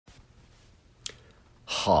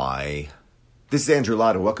Hi. This is Andrew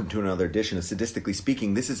Latta. Welcome to another edition of Sadistically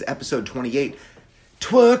Speaking. This is episode 28,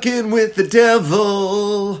 Twerking with the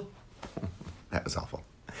Devil. That was awful.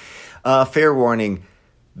 Fair warning,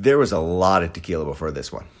 there was a lot of tequila before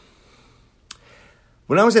this one.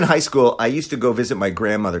 When I was in high school, I used to go visit my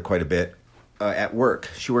grandmother quite a bit at work.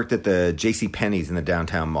 She worked at the J.C. Penney's in the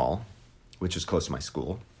downtown mall, which is close to my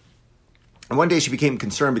school. And one day she became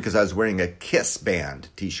concerned because I was wearing a Kiss band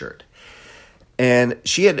t-shirt. And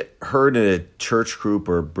she had heard in a church group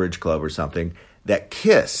or bridge club or something that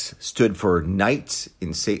KISS stood for Knights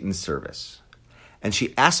in Satan's Service. And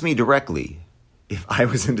she asked me directly if I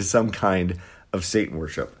was into some kind of Satan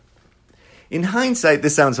worship. In hindsight,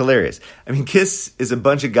 this sounds hilarious. I mean, KISS is a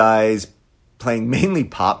bunch of guys playing mainly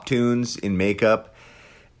pop tunes in makeup.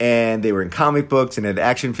 And they were in comic books and had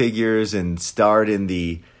action figures and starred in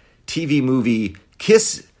the TV movie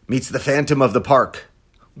KISS Meets the Phantom of the Park,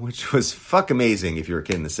 which was fuck amazing if you were a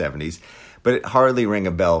kid in the 70s, but it hardly rang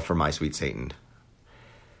a bell for My Sweet Satan.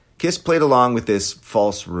 KISS played along with this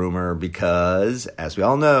false rumor because, as we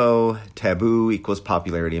all know, taboo equals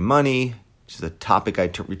popularity and money, which is a topic I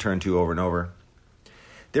return to over and over.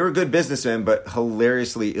 They were good businessmen, but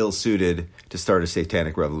hilariously ill-suited to start a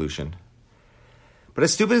satanic revolution. But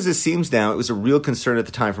as stupid as it seems now, it was a real concern at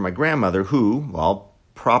the time for my grandmother, who, while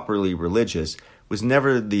properly religious, was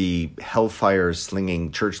never the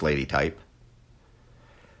hellfire-slinging church lady type.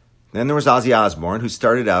 Then there was Ozzy Osbourne, who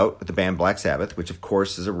started out with the band Black Sabbath, which of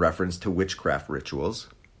course is a reference to witchcraft rituals.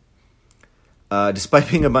 Despite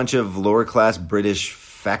being a bunch of lower-class British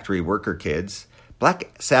factory worker kids,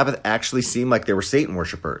 Black Sabbath actually seemed like they were Satan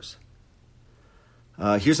worshippers.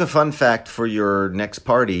 Here's a fun fact for your next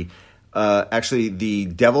party. Actually, the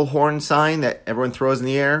devil horn sign that everyone throws in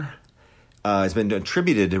the air has been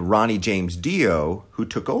attributed to Ronnie James Dio, who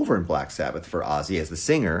took over in Black Sabbath for Ozzy as the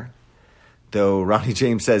singer, though Ronnie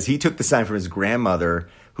James says he took the sign from his grandmother,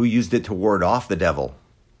 who used it to ward off the devil.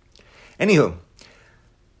 Anywho,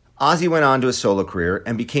 Ozzy went on to a solo career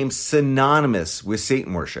and became synonymous with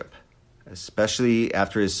Satan worship, especially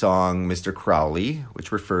after his song Mr. Crowley,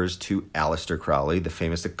 which refers to Aleister Crowley, the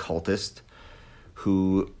famous occultist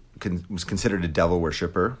who was considered a devil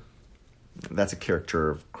worshipper. That's a caricature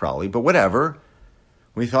of Crowley, but whatever.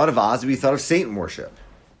 When we thought of Ozzy, we thought of Satan worship.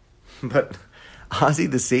 But Ozzy,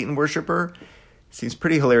 the Satan worshiper, seems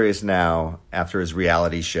pretty hilarious now after his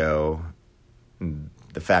reality show.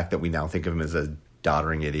 The fact that we now think of him as a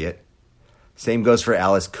doddering idiot. Same goes for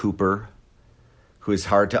Alice Cooper, who is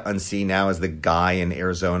hard to unsee now as the guy in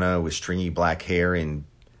Arizona with stringy black hair and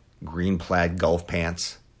green plaid golf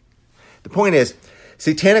pants. The point is,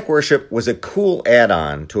 satanic worship was a cool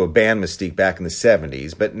add-on to a band mystique back in the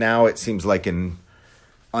 70s, but now it seems like an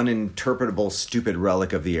uninterpretable, stupid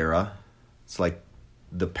relic of the era. It's like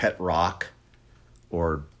the Pet Rock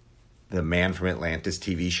or the Man from Atlantis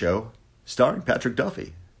TV show starring Patrick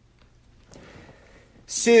Duffy.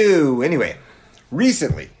 So, anyway,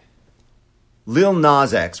 recently, Lil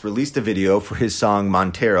Nas X released a video for his song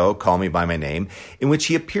Montero, Call Me By My Name, in which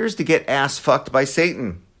he appears to get ass-fucked by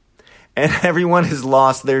Satan. And everyone has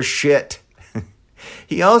lost their shit.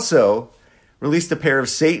 He also released a pair of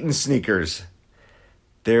Satan sneakers.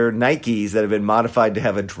 They're Nikes that have been modified to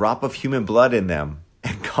have a drop of human blood in them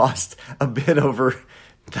and cost a bit over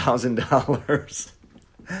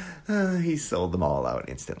 $1,000. He sold them all out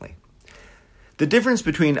instantly. The difference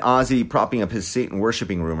between Ozzy propping up his Satan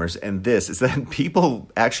worshipping rumors and this is that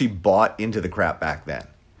people actually bought into the crap back then.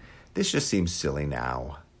 This just seems silly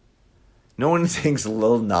now. No one thinks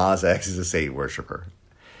Lil Nas X is a Satan worshiper.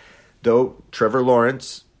 Though Trevor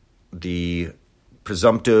Lawrence, the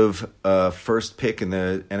presumptive first pick in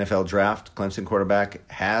the NFL draft, Clemson quarterback,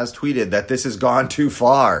 has tweeted that this has gone too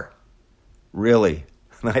far. Really.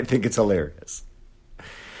 I think it's hilarious.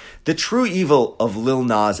 The true evil of Lil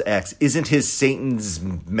Nas X isn't his Satan's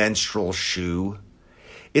menstrual shoe.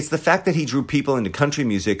 It's the fact that he drew people into country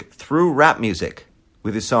music through rap music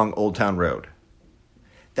with his song Old Town Road.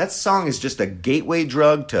 That song is just a gateway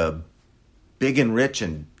drug to Big and Rich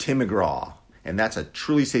and Tim McGraw. And that's a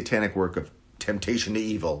truly satanic work of temptation to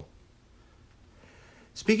evil.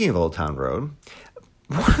 Speaking of Old Town Road,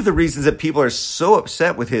 one of the reasons that people are so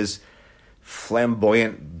upset with his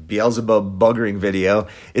flamboyant Beelzebub buggering video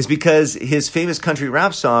is because his famous country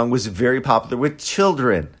rap song was very popular with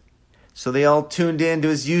children. So they all tuned in to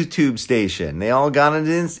his YouTube station. They all got on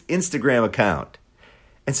his Instagram account.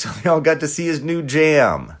 And so they all got to see his new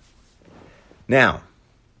jam. Now,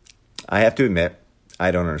 I have to admit,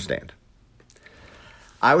 I don't understand.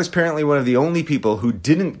 I was apparently one of the only people who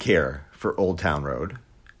didn't care for Old Town Road.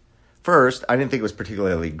 First, I didn't think it was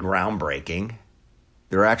particularly groundbreaking.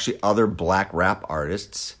 There are actually other black rap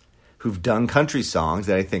artists who've done country songs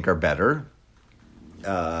that I think are better.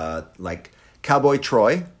 Like Cowboy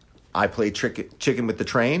Troy, I Play Chicken with the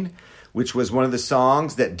Train, which was one of the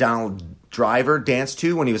songs that Donald Driver danced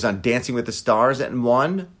to when he was on Dancing with the Stars and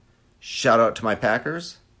won. Shout out to my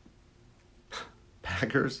Packers.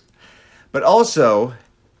 Packers. But also,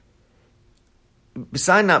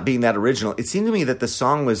 beside not being that original, it seemed to me that the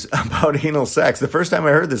song was about anal sex. The first time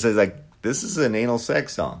I heard this, I was like, this is an anal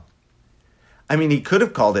sex song. I mean, he could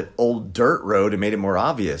have called it Old Dirt Road and made it more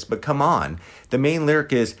obvious, but come on. The main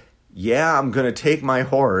lyric is, yeah, I'm going to take my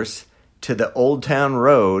horse to the Old Town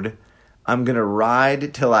Road. I'm going to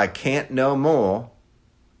ride till I can't no more.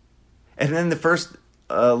 And then the first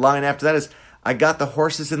line after that is, I got the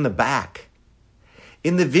horses in the back.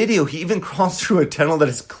 In the video, he even crawls through a tunnel that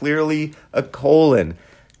is clearly a colon.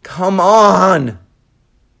 Come on!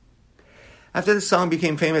 After this song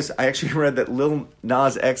became famous, I actually read that Lil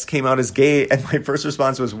Nas X came out as gay, and my first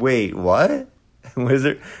response was, wait, what?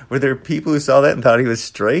 Were there people who saw that and thought he was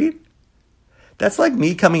straight? That's like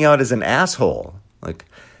me coming out as an asshole. Like,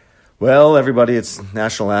 well, everybody, it's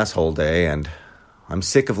National Asshole Day, and I'm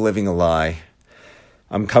sick of living a lie.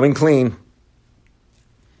 I'm coming clean.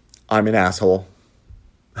 I'm an asshole.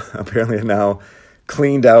 Apparently a now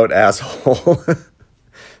cleaned out asshole.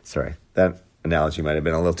 Sorry, that analogy might have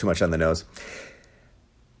been a little too much on the nose.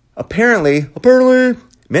 Apparently,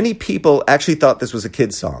 many people actually thought this was a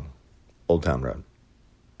kid's song, Old Town Road.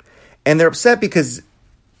 And they're upset because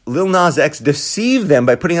Lil Nas X deceived them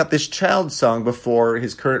by putting out this child song before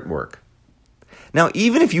his current work. Now,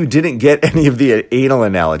 even if you didn't get any of the anal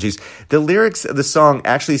analogies, the lyrics of the song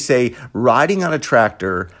actually say, riding on a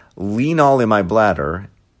tractor, lean all in my bladder,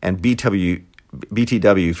 and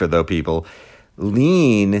BTW for those people.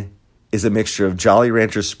 Lean is a mixture of Jolly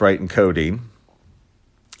Rancher Sprite and codeine.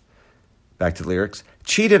 Back to the lyrics.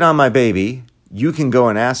 Cheated on my baby. You can go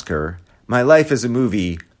and ask her. My life is a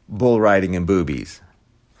movie, bull riding and boobies.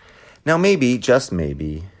 Now maybe, just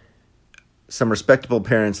maybe, some respectable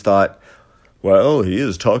parents thought, well, he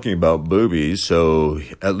is talking about boobies, so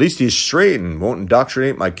at least he's straight and won't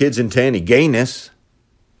indoctrinate my kids into any gayness.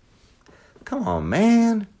 Come on,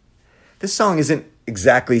 man. This song isn't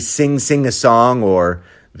exactly sing a song or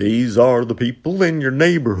these are the people in your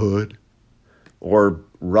neighborhood or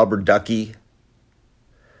Rubber Ducky.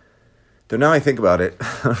 Though now I think about it,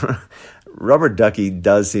 Rubber Ducky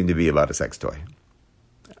does seem to be about a sex toy.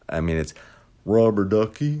 I mean, it's Rubber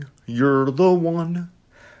Ducky, you're the one.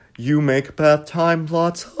 You make bath time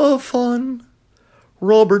lots of fun.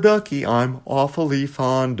 Rubber Ducky, I'm awfully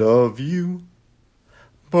fond of you.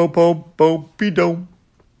 Bo-bo-bo-be-dome.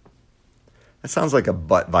 That sounds like a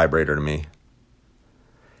butt vibrator to me.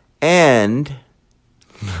 And,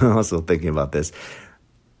 also thinking about this,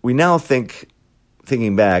 we now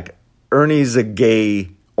thinking back, Ernie's a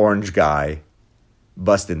gay orange guy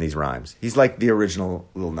busting these rhymes. He's like the original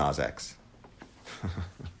Lil Nas X.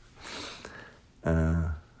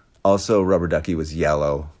 Also, Rubber Ducky was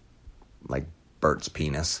yellow, like Bert's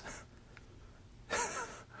penis.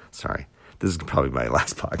 Sorry, this is probably my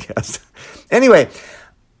last podcast. Anyway,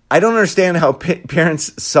 I don't understand how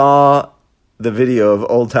parents saw the video of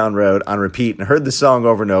Old Town Road on repeat and heard the song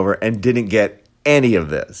over and over and didn't get any of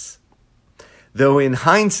this. Though in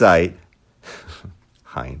hindsight,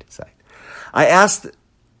 I asked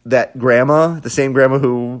that grandma, the same grandma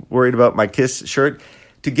who worried about my Kiss shirt,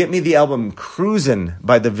 to get me the album Cruisin'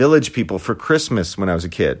 by the Village People for Christmas when I was a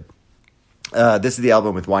kid. This is the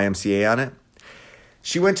album with YMCA on it.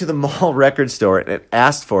 She went to the mall record store and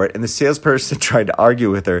asked for it, and the salesperson tried to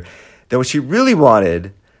argue with her that what she really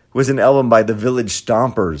wanted was an album by the Village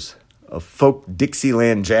Stompers, a folk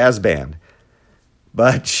Dixieland jazz band.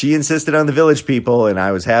 But she insisted on the Village People, and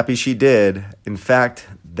I was happy she did. In fact,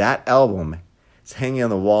 that album is hanging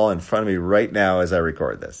on the wall in front of me right now as I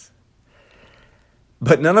record this.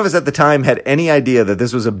 But none of us at the time had any idea that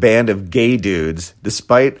this was a band of gay dudes,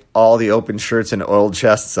 despite all the open shirts and oiled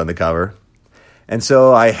chests on the cover. And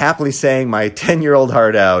so I happily sang my 10-year-old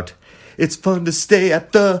heart out. It's fun to stay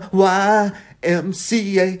at the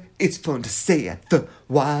YMCA. It's fun to stay at the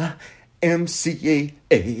YMCA.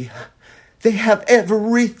 They have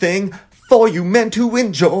everything for you men to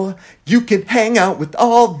enjoy. You can hang out with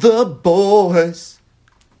all the boys.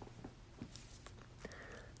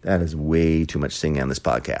 That is way too much singing on this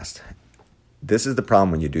podcast. This is the problem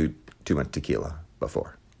when you do too much tequila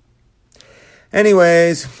before.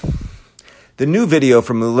 Anyways, the new video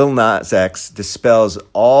from Lil Nas X dispels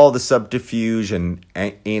all the subterfuge and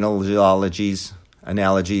analogies,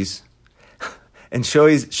 and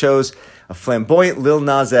shows a flamboyant Lil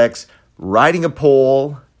Nas X riding a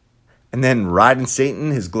pole and then riding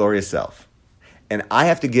Satan his glorious self. And I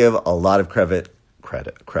have to give a lot of credit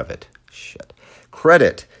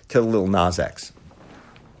to Lil Nas X.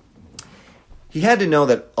 He had to know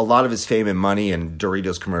that a lot of his fame and money and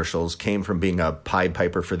Doritos commercials came from being a Pied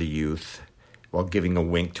Piper for the youth while giving a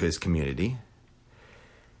wink to his community.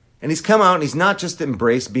 And he's come out and he's not just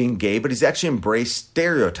embraced being gay, but he's actually embraced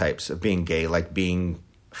stereotypes of being gay, like being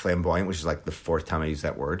flamboyant, which is like the fourth time I use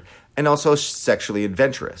that word, and also sexually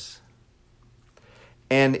adventurous.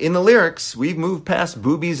 And in the lyrics, we've moved past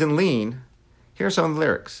boobies and lean. Here are some of the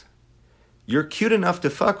lyrics. You're cute enough to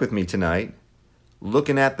fuck with me tonight.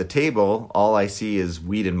 Looking at the table, all I see is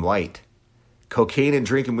weed and white. Cocaine and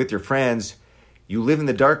drinking with your friends. You live in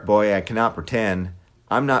the dark, boy, I cannot pretend.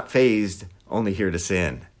 I'm not fazed, only here to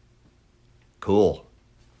sin. Cool.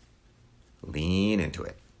 Lean into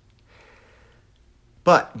it.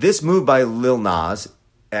 But this move by Lil Nas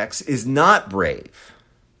X is not brave.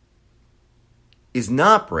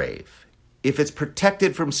 If it's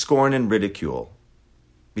protected from scorn and ridicule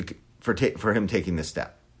for him taking this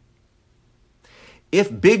step.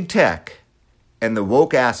 If big tech and the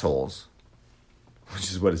woke assholes, which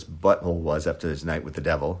is what his butthole was after his night with the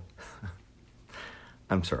devil.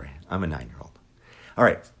 I'm sorry, I'm a 9-year-old. All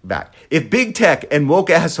right, back. If big tech and woke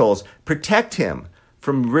assholes protect him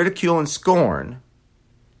from ridicule and scorn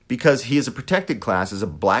because he is a protected class as a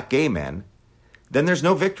black gay man, then there's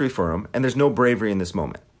no victory for him and there's no bravery in this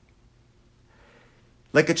moment.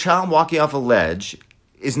 Like a child walking off a ledge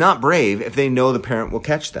is not brave if they know the parent will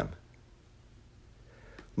catch them.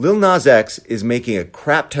 Lil Nas X is making a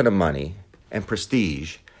crap ton of money and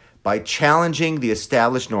prestige by challenging the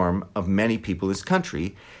established norm of many people in this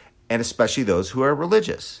country, and especially those who are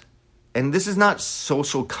religious. And this is not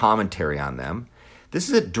social commentary on them. This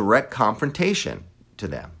is a direct confrontation to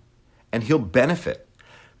them. And he'll benefit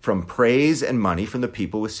from praise and money from the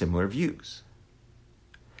people with similar views.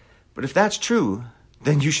 But if that's true,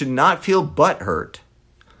 then you should not feel butthurt.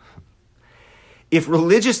 If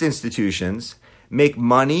religious institutions make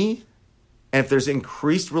money, and if there's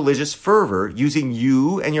increased religious fervor using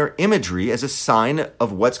you and your imagery as a sign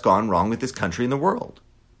of what's gone wrong with this country and the world.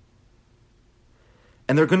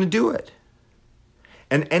 And they're going to do it.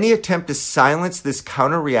 And any attempt to silence this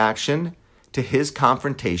counter-reaction to his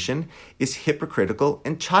confrontation is hypocritical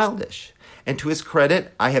and childish. And to his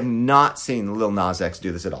credit, I have not seen Lil Nas X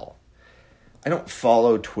do this at all. I don't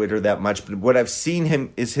follow Twitter that much, but what I've seen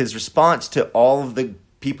him is his response to all of the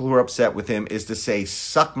people who are upset with him is to say,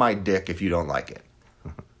 suck my dick if you don't like it.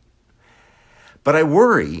 But I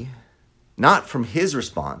worry, not from his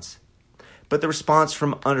response, but the response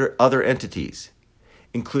from other entities,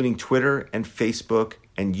 including Twitter and Facebook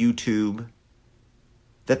and YouTube,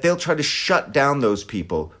 that they'll try to shut down those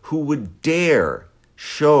people who would dare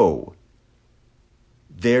show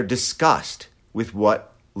their disgust with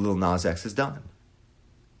what Lil Nas X has done.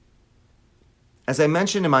 As I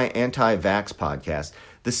mentioned in my anti-vax podcast,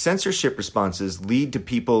 the censorship responses lead to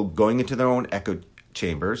people going into their own echo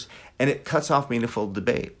chambers, and it cuts off meaningful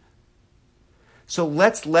debate. So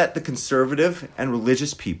let's let the conservative and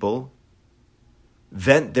religious people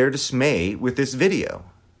vent their dismay with this video.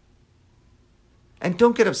 And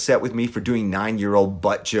don't get upset with me for doing 9-year-old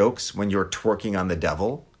butt jokes when you're twerking on the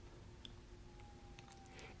devil.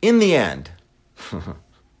 In the end,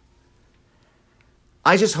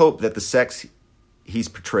 I just hope that the sex he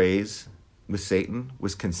portrays with Satan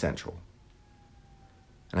was consensual.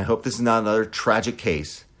 And I hope this is not another tragic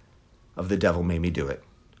case of the devil made me do it.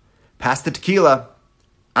 Pass the tequila.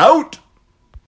 Out!